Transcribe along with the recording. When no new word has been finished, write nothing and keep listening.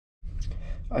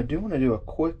I do want to do a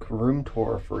quick room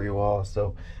tour for you all.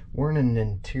 So we're in an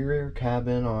interior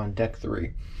cabin on deck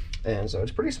 3, and so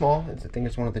it's pretty small. I think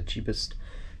it's one of the cheapest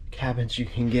cabins you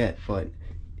can get, but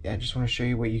I just want to show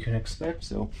you what you can expect.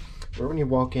 So when you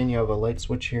walk in, you have a light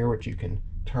switch here which you can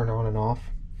turn on and off.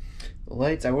 The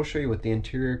lights, I will show you with the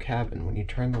interior cabin, when you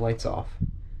turn the lights off,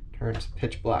 it turns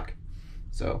pitch black.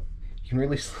 So you can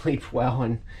really sleep well,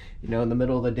 and in the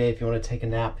middle of the day, if you want to take a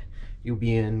nap, you'll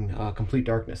be in complete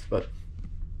darkness. But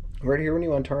right here, when you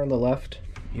want to turn on the left,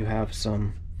 you have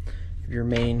some of your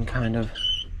main kind of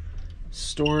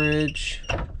storage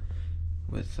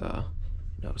with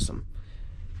some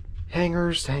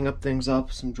hangers to hang up things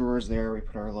up, some drawers there. We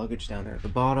put our luggage down there at the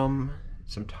bottom,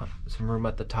 some room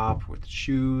at the top with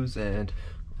shoes and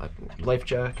life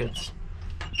jackets.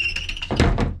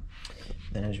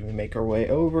 Then as we make our way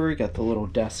over, you got the little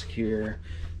desk here,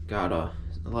 got a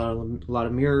lot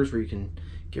of mirrors where you can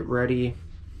get ready,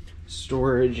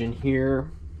 storage in here.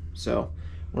 So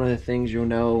one of the things you'll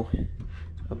know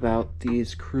about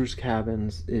these cruise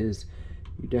cabins is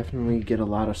you definitely get a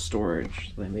lot of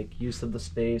storage. They make use of the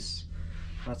space,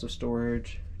 lots of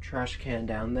storage. Trash can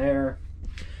down there,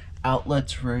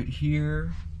 outlets right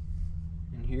here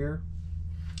and here,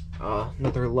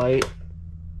 another light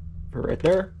for right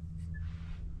there.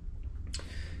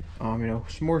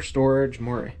 Some more storage,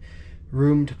 more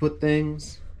room to put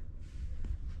things.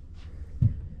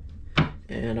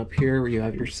 And up here you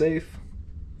have your safe.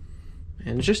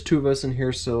 And it's just 2 of us in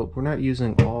here, so we're not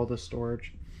using all the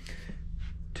storage.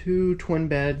 2 twin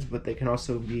beds, but they can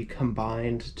also be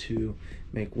combined to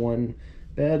make 1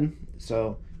 bed.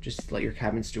 So just let your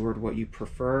cabin steward what you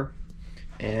prefer.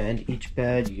 And each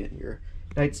bed, you get your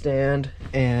nightstand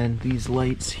and these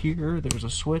lights here. There's a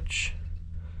switch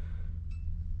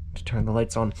to turn the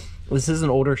lights on. This is an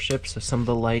older ship, so some of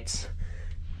the lights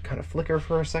kind of flicker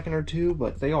for a second or 2,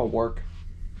 but they all work.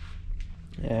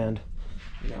 And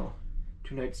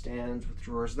 2 nightstands with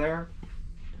drawers there.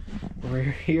 Over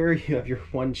here you have your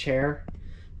 1 chair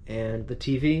and the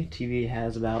TV. TV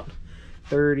has about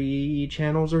 30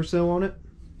 channels or so on it.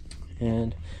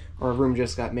 And our room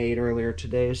just got made earlier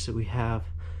today, so we have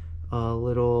a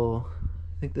little,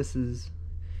 I think this is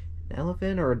an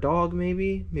elephant or a dog,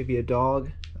 maybe a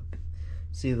dog.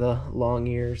 See the long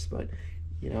ears, but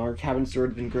our cabin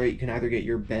steward's been great. You can either get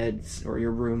your beds or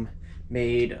your room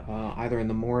made either in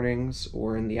the mornings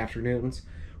or in the afternoons.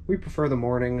 We prefer the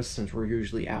mornings since we're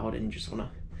usually out and just want to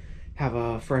have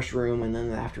a fresh room, and then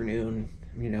in the afternoon,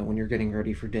 when you're getting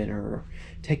ready for dinner or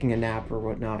taking a nap or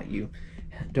whatnot, you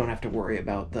don't have to worry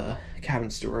about the cabin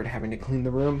steward having to clean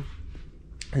the room.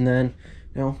 And then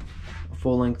a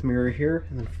full-length mirror here,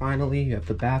 and then finally you have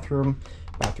the bathroom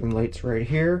lights right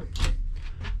here,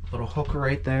 little hook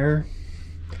right there.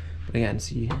 But again,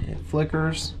 see, it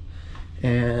flickers.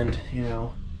 And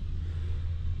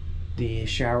the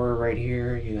shower right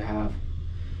here, you have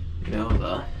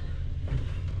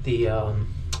the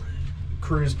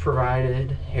cruise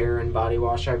provided hair and body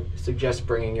wash. I suggest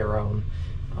bringing your own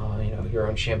your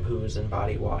own shampoos and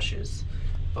body washes.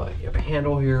 But you have a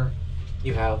handle here,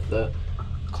 you have the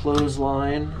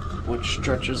clothesline which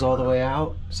stretches all the way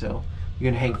out, so you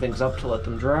can hang things up to let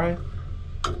them dry.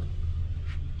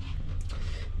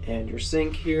 And your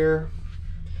sink here,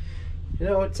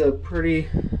 it's a pretty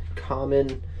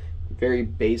common, very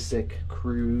basic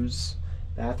cruise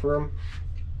bathroom.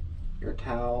 Your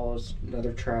towels,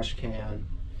 another trash can.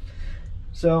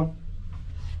 So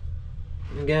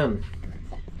again,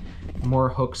 more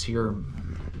hooks here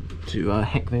to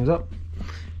hang things up.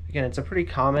 Again, it's a pretty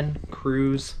common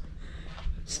cruise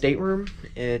stateroom.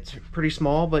 It's pretty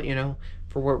small, but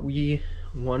for what we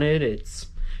wanted, it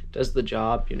does the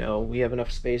job. We have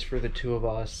enough space for the 2 of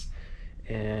us,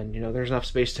 and there's enough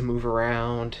space to move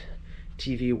around.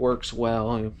 TV works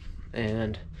well,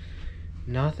 and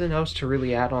nothing else to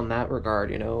really add on that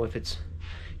regard. If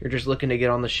you're just looking to get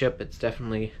on the ship, it's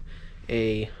definitely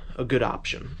a good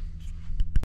option.